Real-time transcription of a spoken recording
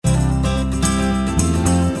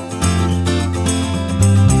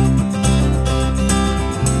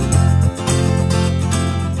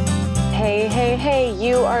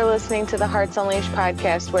listening to the Hearts Unleashed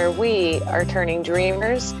podcast, where we are turning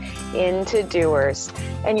dreamers into doers.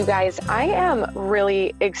 And you guys, I am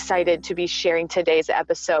really excited to be sharing today's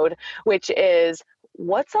episode, which is,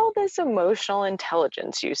 what's all this emotional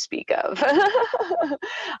intelligence you speak of?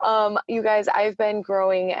 You guys, I've been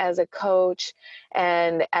growing as a coach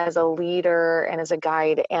and as a leader and as a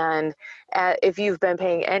guide. And if you've been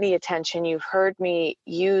paying any attention, you've heard me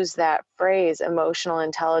use that phrase, emotional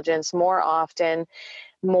intelligence, more often,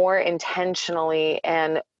 more intentionally,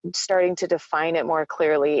 and starting to define it more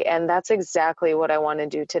clearly. And that's exactly what I want to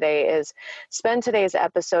do today, is spend today's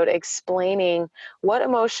episode explaining what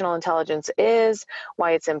emotional intelligence is,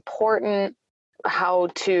 why it's important, how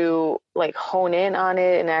to hone in on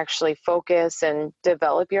it and actually focus and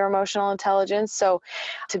develop your emotional intelligence. So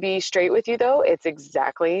to be straight with you though, it's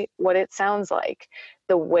exactly what it sounds like.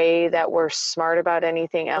 The way that we're smart about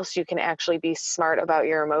anything else, you can actually be smart about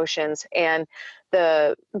your emotions. And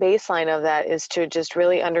the baseline of that is to just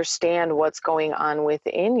really understand what's going on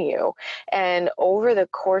within you. And over the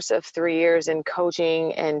course of 3 years in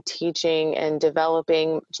coaching and teaching and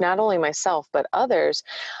developing not only myself, but others,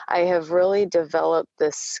 I have really developed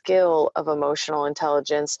the skill of emotional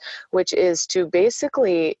intelligence, which is to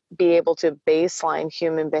basically be able to baseline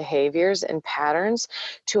human behaviors and patterns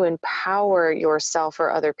to empower yourself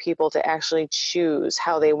or other people to actually choose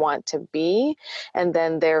how they want to be, and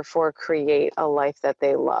then therefore create a life that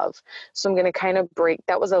they love. So I'm going to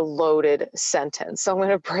that was a loaded sentence. So I'm going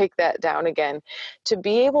to break that down again. To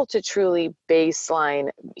be able to truly baseline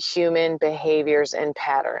human behaviors and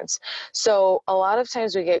patterns. So a lot of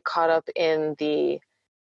times we get caught up in the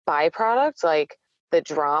byproduct, like the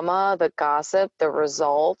drama, the gossip, the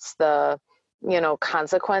results, the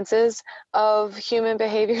consequences of human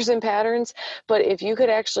behaviors and patterns. But if you could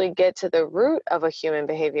actually get to the root of a human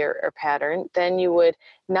behavior or pattern, then you would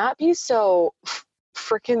not be so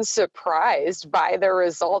freaking surprised by the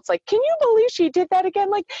results. Like, can you believe she did that again?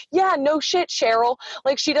 Like, yeah, no shit, Cheryl.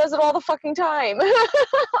 Like, she does it all the fucking time.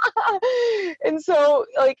 And so,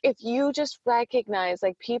 if you just recognize,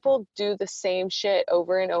 people do the same shit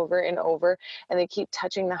over and over and over, and they keep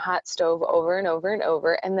touching the hot stove over and over and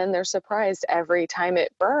over, and then they're surprised every time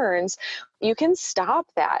it burns, you can stop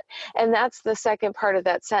that. And that's the second part of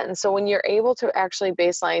that sentence. So when you're able to actually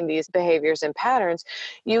baseline these behaviors and patterns,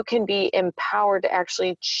 you can be empowered to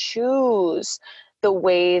actually choose the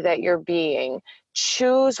way that you're being,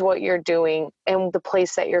 choose what you're doing, and the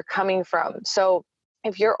place that you're coming from. So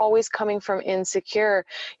if you're always coming from insecure,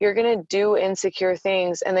 you're going to do insecure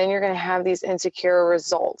things, and then you're going to have these insecure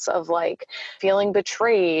results of feeling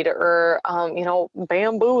betrayed or,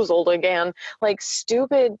 bamboozled again,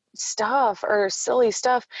 stupid stuff or silly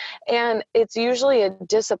stuff. And it's usually a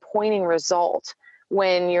disappointing result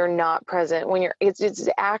when you're not present, when it's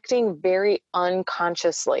acting very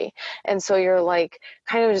unconsciously. And so you're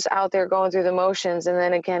kind of just out there going through the motions. And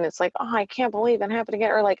then again, it's oh, I can't believe that happened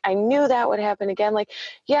again. Or I knew that would happen again.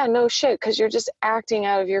 Yeah, no shit. 'Cause you're just acting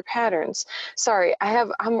out of your patterns. Sorry,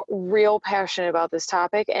 I'm real passionate about this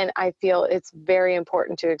topic, and I feel it's very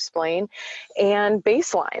important to explain and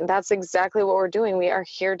baseline. That's exactly what we're doing. We are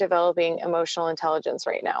here developing emotional intelligence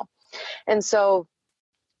right now. And so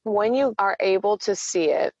when you are able to see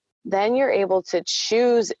it, then you're able to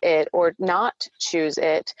choose it or not choose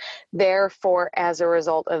it. Therefore, as a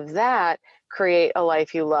result of that, create a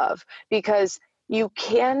life you love, because you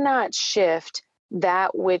cannot shift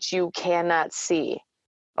that which you cannot see.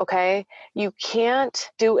 Okay. You can't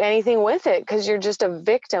do anything with it because you're just a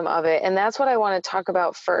victim of it. And that's what I want to talk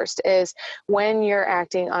about first, is when you're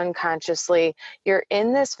acting unconsciously, you're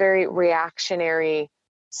in this very reactionary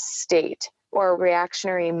state or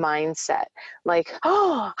reactionary mindset.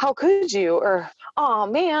 Oh, how could you? Or, oh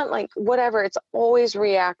man, whatever. It's always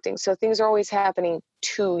reacting. So things are always happening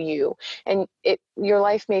to you. And your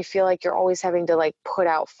life may feel like you're always having to put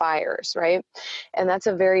out fires, right? And that's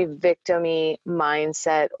a very victim-y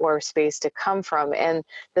mindset or space to come from. And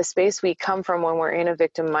the space we come from when we're in a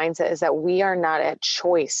victim mindset is that we are not at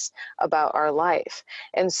choice about our life.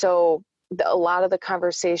 And so a lot of the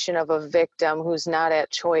conversation of a victim who's not at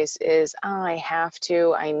choice is, oh, I have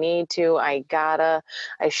to, I need to, I gotta,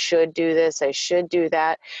 I should do this, I should do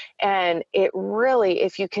that. And it really,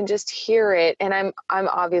 if you can just hear it, and I'm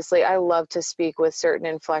obviously, I love to speak with certain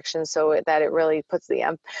inflections so that it really puts the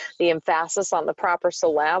emphasis on the proper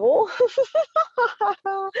syllable.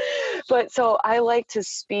 But so I like to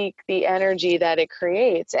speak the energy that it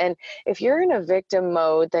creates. And if you're in a victim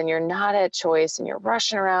mode, then you're not at choice, and you're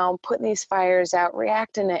rushing around, putting these fires out,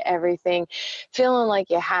 reacting to everything, feeling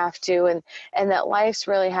like you have to, and that life's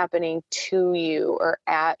really happening to you or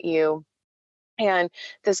at you. And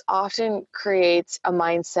this often creates a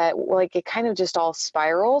mindset, like it kind of just all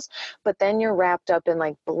spirals, but then you're wrapped up in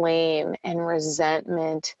like blame and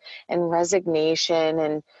resentment and resignation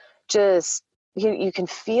and just you can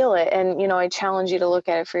feel it. And I challenge you to look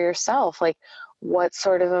at it for yourself. Like, what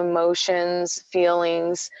sort of emotions,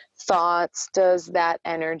 feelings, thoughts does that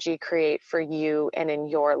energy create for you and in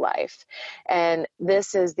your life? And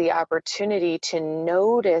this is the opportunity to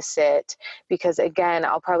notice it, because again,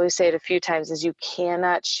 I'll probably say it a few times, is you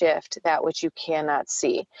cannot shift that which you cannot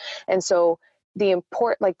see. And so the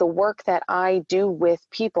work that I do with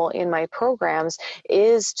people in my programs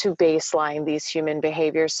is to baseline these human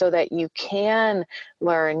behaviors so that you can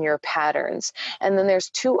learn your patterns. And then there's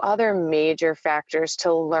two other major factors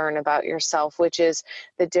to learn about yourself, which is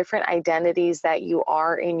the different identities that you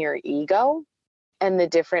are in your ego and the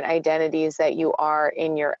different identities that you are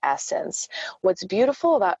in your essence. What's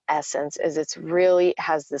beautiful about essence is it's really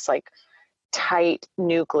has this like tight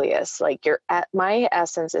nucleus. Like my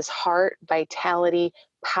essence is heart, vitality,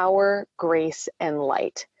 power, grace, and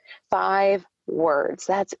light. 5 words.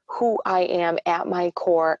 That's who I am at my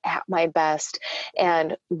core, at my best,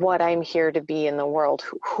 and what I'm here to be in the world,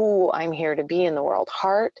 who I'm here to be in the world.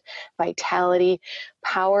 Heart, vitality,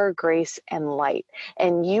 power, grace, and light.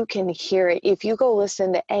 And you can hear it. If you go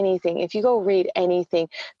listen to anything, if you go read anything,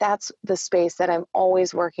 that's the space that I'm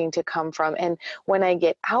always working to come from. And when I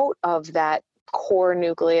get out of that core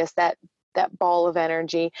nucleus, that ball of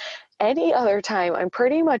energy, any other time, I'm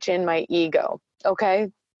pretty much in my ego,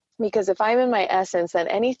 okay? Because if I'm in my essence, then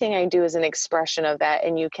anything I do is an expression of that,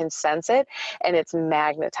 and you can sense it, and it's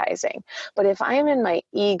magnetizing. But if I'm in my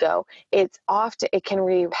ego, it can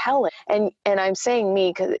repel it. And I'm saying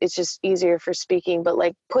me because it's just easier for speaking, but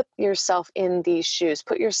like put yourself in these shoes,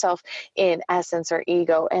 put yourself in essence or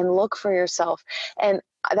ego, and look for yourself. And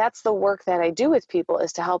that's the work that I do with people,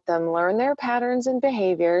 is to help them learn their patterns and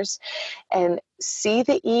behaviors and see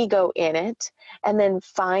the ego in it, and then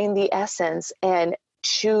find the essence and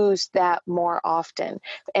choose that more often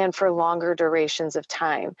and for longer durations of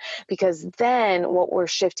time. Because then what we're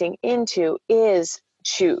shifting into is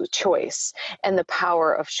choice and the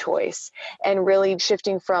power of choice, and really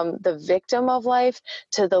shifting from the victim of life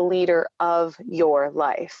to the leader of your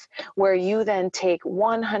life, where you then take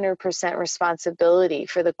 100% responsibility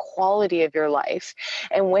for the quality of your life.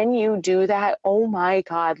 And when you do that, oh my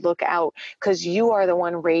God, look out, because you are the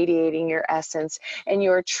one radiating your essence, and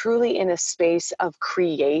you're truly in a space of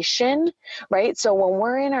creation, right? So when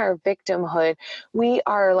we're in our victimhood, we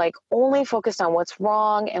are like only focused on what's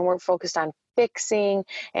wrong, and we're focused on fixing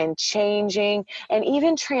and changing and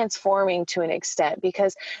even transforming to an extent,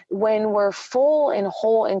 because when we're full and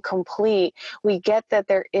whole and complete, we get that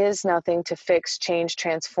there is nothing to fix, change,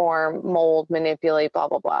 transform, mold, manipulate, blah,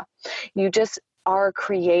 blah, blah. You just are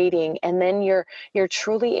creating, and then you're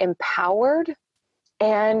truly empowered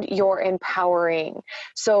and you're empowering.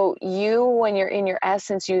 So when you're in your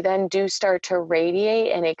essence, you then do start to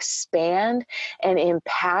radiate and expand and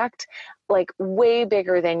impact like way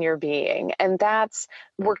bigger than your being. And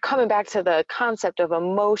we're coming back to the concept of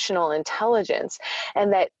emotional intelligence,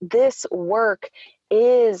 and that this work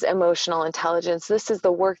is emotional intelligence. This is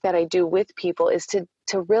the work that I do with people, is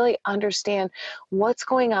to really understand what's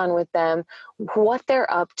going on with them, what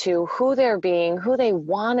they're up to, who they're being, who they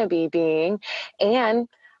want to be being, and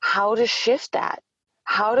how to shift that.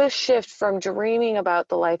 How to shift from dreaming about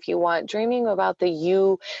the life you want, dreaming about the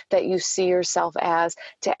you that you see yourself as,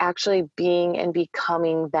 to actually being and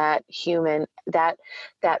becoming that human, that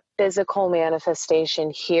physical manifestation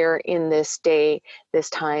here in this day, this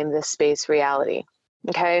time, this space, reality.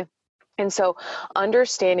 Okay? And so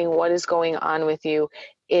understanding what is going on with you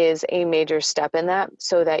is a major step in that,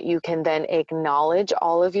 so that you can then acknowledge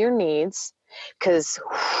all of your needs. Because,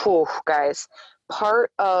 guys,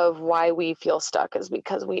 part of why we feel stuck is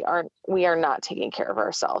because we are not taking care of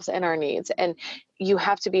ourselves and our needs. And you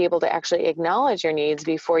have to be able to actually acknowledge your needs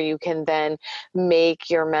before you can then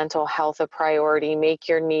make your mental health a priority, make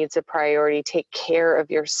your needs a priority, take care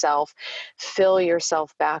of yourself, fill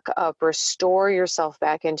yourself back up, restore yourself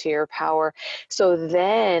back into your power. So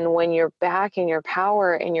then when you're back in your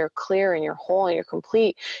power and you're clear and you're whole and you're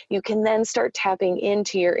complete, you can then start tapping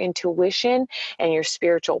into your intuition and your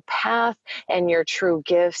spiritual path and your true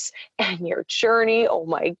gifts and your journey. Oh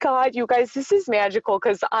my God, you guys, this is magical,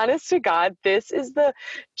 because honest to God, this is the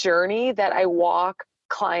journey that I walk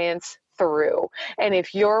clients through. And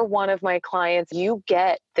if you're one of my clients, you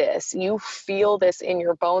get this, you feel this in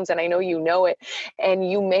your bones, and I know you know it.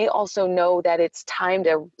 And you may also know that it's time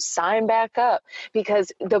to sign back up,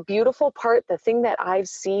 because the beautiful part, the thing that I've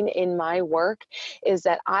seen in my work, is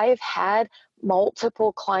that I've had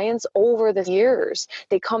multiple clients over the years.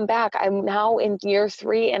 They come back. I'm now in year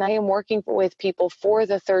 3 and I am working with people for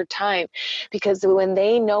the 3rd time, because when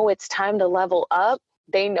they know it's time to level up,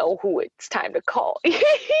 they know who it's time to call.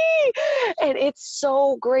 And it's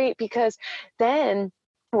so great, because then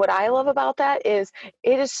what I love about that is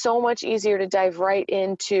it is so much easier to dive right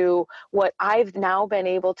into what I've now been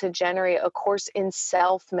able to generate, a course in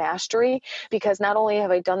self-mastery, because not only have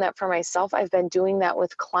I done that for myself, I've been doing that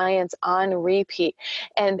with clients on repeat.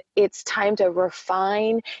 And it's time to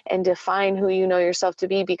refine and define who you know yourself to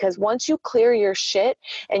be, because once you clear your shit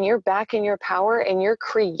and you're back in your power and you're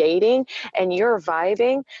creating and you're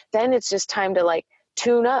vibing, then it's just time to like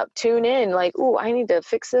tune up, tune in, like, ooh, I need to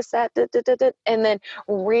fix this, that, and then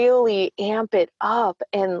really amp it up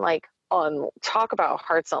and like talk about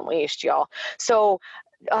Hearts Unleashed, y'all. So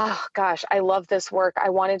oh gosh, I love this work. I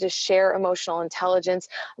wanted to share emotional intelligence.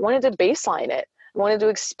 I wanted to baseline it. I wanted to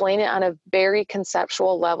explain it on a very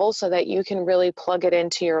conceptual level so that you can really plug it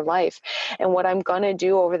into your life. And what I'm going to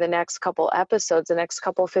do over the next couple episodes, the next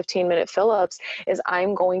couple 15-minute fill-ups, is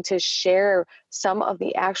I'm going to share some of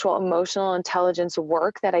the actual emotional intelligence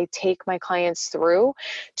work that I take my clients through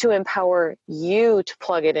to empower you to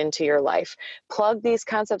plug it into your life. Plug these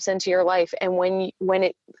concepts into your life. And when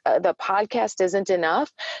the podcast isn't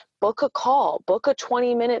enough, book a call, book a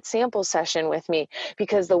 20-minute sample session with me,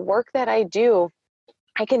 because the work that I do,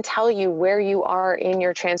 I can tell you where you are in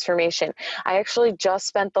your transformation. I actually just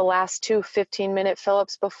spent the last 2 15-minute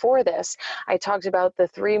fill-ups before this. I talked about the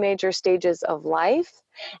 3 major stages of life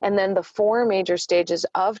and then the 4 major stages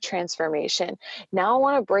of transformation. Now I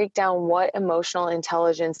want to break down what emotional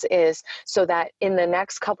intelligence is, so that in the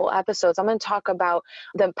next couple episodes, I'm going to talk about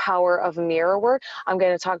the power of mirror work. I'm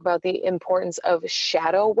going to talk about the importance of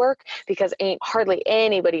shadow work, because ain't hardly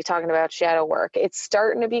anybody talking about shadow work. It's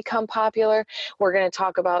starting to become popular. We're going to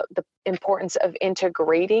talk about the importance of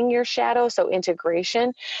integrating your shadow, so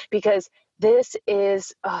integration, because this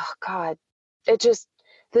is, oh God,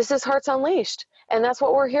 this is Hearts Unleashed. And that's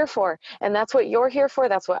what we're here for. And that's what you're here for.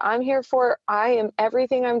 That's what I'm here for.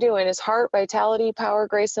 Everything I'm doing is heart, vitality, power,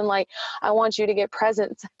 grace, and light. I want you to get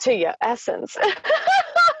present to your essence.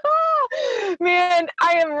 Man,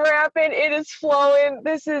 I am rapping. It is flowing.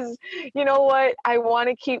 This is, you know what I want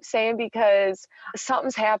to keep saying, because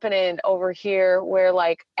something's happening over here where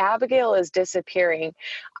like Abigail is disappearing.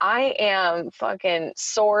 I am fucking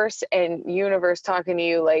source and universe talking to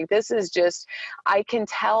you. Like, this is just, I can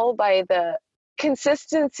tell by the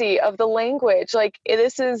consistency of the language. Like,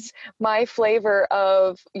 this is my flavor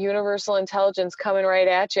of universal intelligence coming right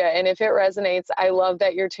at you. And if it resonates, I love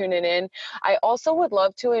that you're tuning in. I also would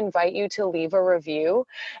love to invite you to leave a review.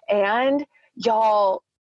 And y'all,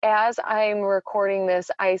 as I'm recording this,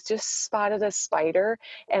 I just spotted a spider,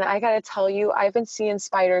 and I got to tell you, I've been seeing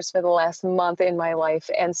spiders for the last month in my life.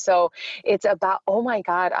 And so it's about, oh my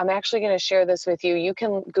God, I'm actually going to share this with you. You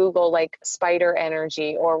can Google like spider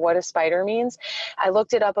energy or what a spider means. I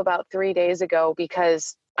looked it up about 3 days ago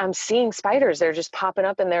because I'm seeing spiders. They're just popping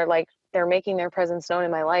up, and they're making their presence known in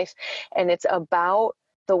my life. And it's about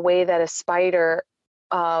the way that a spider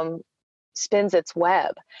spins its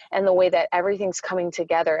web and the way that everything's coming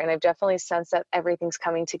together. And I've definitely sensed that everything's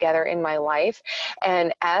coming together in my life.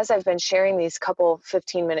 And as I've been sharing these couple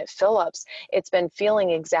 15-minute fill-ups, it's been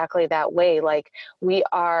feeling exactly that way. Like, we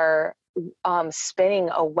are spinning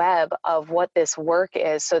a web of what this work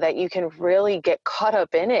is, so that you can really get caught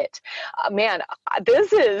up in it. Man,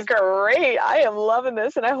 this is great. I am loving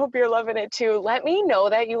this, and I hope you're loving it too. Let me know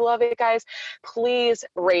that you love it, guys. Please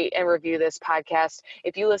rate and review this podcast.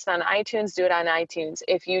 If you listen on iTunes, do it on iTunes.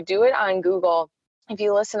 If you do it on Google, if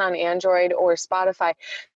you listen on Android or Spotify,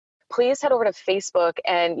 please head over to Facebook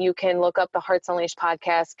and you can look up the Hearts Unleashed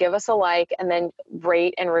podcast, give us a like, and then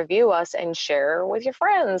rate and review us and share with your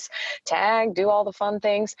friends. Tag, do all the fun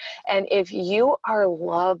things. And if you are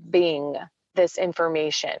loving this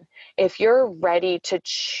information, if you're ready to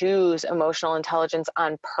choose emotional intelligence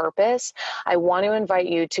on purpose, I want to invite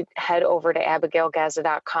you to head over to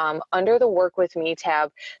abigailgazza.com. Under the Work With Me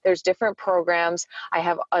tab, there's different programs. I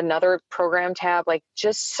have another program tab. Like,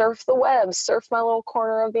 just surf the web, surf my little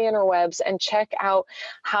corner of the interwebs, and check out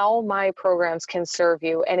how my programs can serve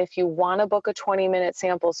you. And if you want to book a 20-minute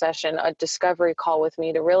sample session, a discovery call with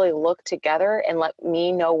me to really look together and let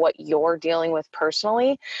me know what you're dealing with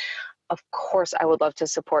personally, of course, I would love to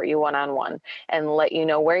support you one-on-one and let you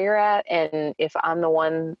know where you're at, and if I'm the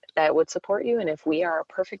one that would support you, and if we are a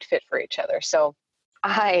perfect fit for each other. So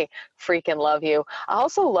I freaking love you. I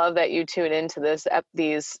also love that you tune into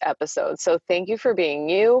these episodes. So thank you for being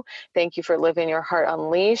you. Thank you for living your heart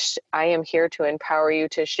unleashed. I am here to empower you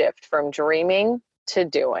to shift from dreaming to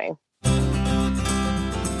doing.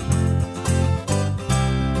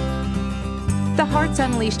 Hearts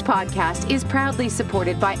Unleashed podcast is proudly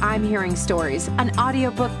supported by I'm Hearing Stories, an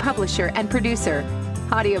audiobook publisher and producer.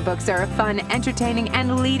 Audiobooks are a fun, entertaining,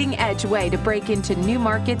 and leading-edge way to break into new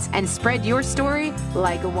markets and spread your story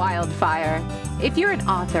like a wildfire. If you're an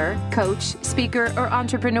author, coach, speaker, or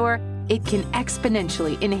entrepreneur, it can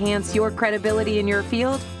exponentially enhance your credibility in your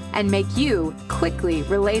field and make you quickly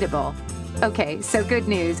relatable. Okay, so good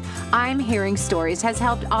news. I'm Hearing Stories has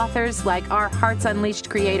helped authors like our Hearts Unleashed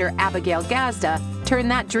creator, Abigail Gazda, turn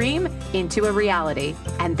that dream into a reality.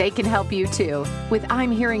 And they can help you too. With I'm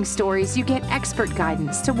Hearing Stories, you get expert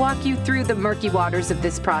guidance to walk you through the murky waters of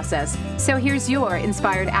this process. So here's your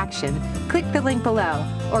inspired action. Click the link below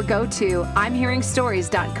or go to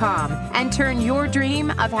I'mHearingStories.com and turn your dream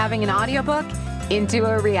of having an audiobook into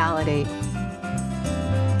a reality.